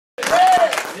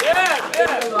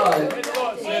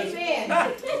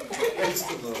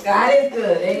God is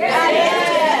good. Amen.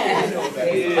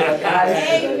 God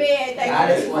is good. God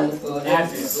is wonderful. And I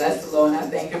just bless the Lord. And I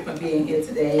thank you for being here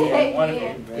today.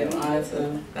 And give honor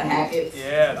to the Hackett's.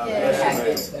 Yeah. The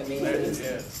Hackett's. I mean,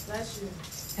 Bless you.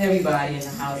 everybody in the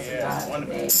house of God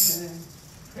Wonderful. today.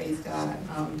 Praise God.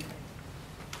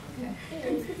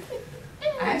 Okay.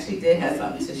 I actually did have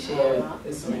something to share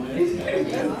this morning.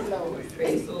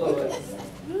 Praise the Lord.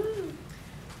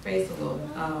 Praise the Lord.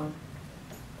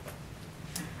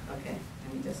 Okay,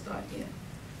 let me just start here.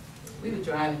 We were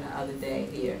driving the other day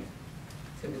here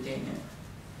to Virginia,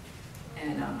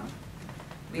 and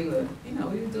we were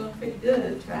doing pretty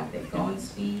good. Traffic going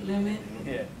speed limit,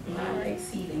 not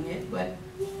exceeding it, but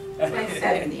like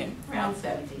 70, around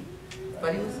 70.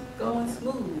 But it was going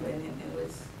smooth, and it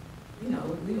was,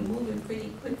 we were moving pretty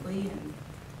quickly, and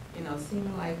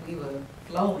seeming like we were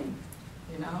flowing,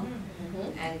 and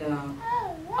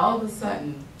all of a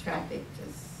sudden traffic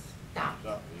just stopped,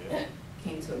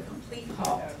 came to a complete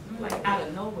halt, like out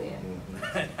of nowhere,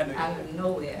 out of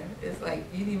nowhere. It's like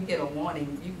you didn't even get a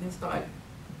warning. You can start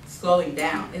slowing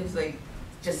down. It was like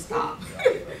just stop,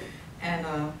 and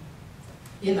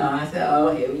I said,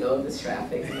 oh, here we go with this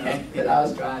traffic, because I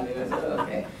was driving. I said,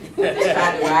 okay, just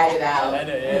trying to ride it out,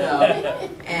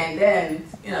 and then,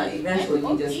 eventually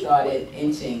we just started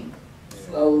inching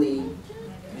slowly,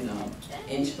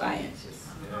 inch by inches,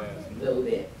 little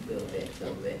bit,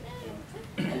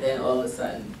 and then all of a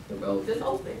sudden the road just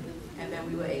opened, and then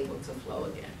we were able to flow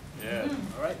again. Yeah.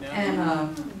 All right now.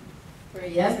 And for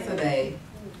yesterday,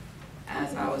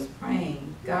 as I was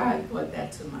praying, God brought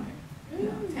that to my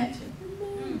attention.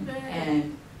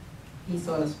 And he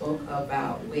sort of spoke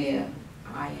about where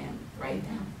I am right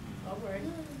now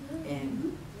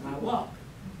in my walk.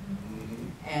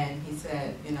 And he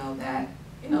said, that,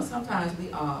 sometimes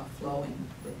we are flowing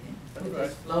with him. We're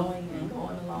just flowing and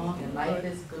going along, and life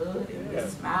is good, and we're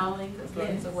smiling because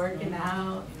things are working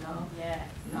out,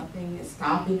 Nothing is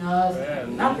stopping us,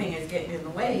 nothing is getting in the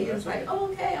way. It's like, oh,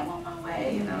 okay, I'm on my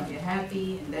way, you're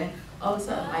happy, and then all of a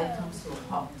sudden life comes to a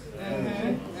halt.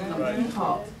 Complete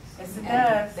halt. And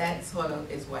that sort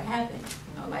of is what happened.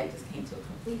 Life just came to a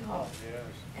complete halt.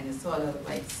 And it sort of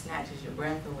like snatches your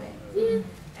breath away.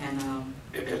 And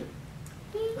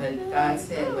but God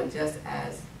said, but just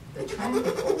as the traffic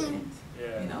opened,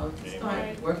 you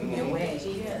start working your way,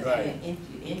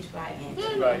 inch by inch.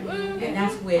 And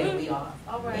that's where we are,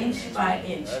 inch by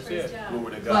inch.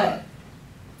 But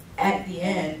at the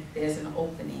end, there's an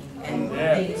opening, and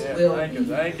things will be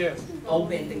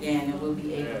opened again, and we'll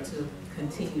be able to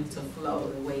continue to flow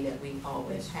the way that we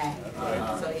always have.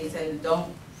 So he said,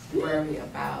 don't worry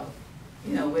about,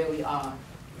 where we are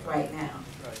right now,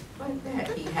 but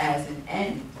that he has an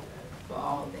end for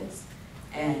all this,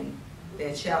 and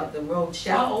the road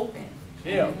shall open,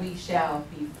 and we shall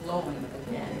be flowing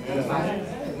again,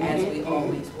 as we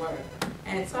always were.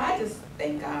 And so I just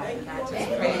thank God, and I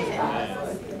just praise God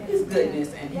for his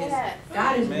goodness, and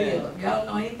God is real. If y'all don't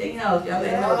know anything else, y'all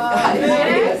let know God is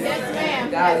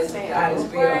real. God is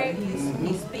real, and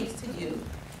he speaks to you.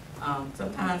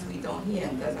 Sometimes we don't hear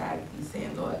him because he's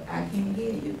saying, Lord, I can't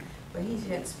hear you, but he's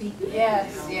yet speaking.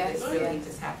 It's really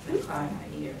just have to incline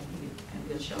our ear, and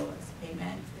he'll show us.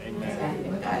 Amen. Exactly.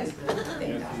 But God is good.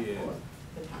 Thank God for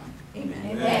the time. Amen.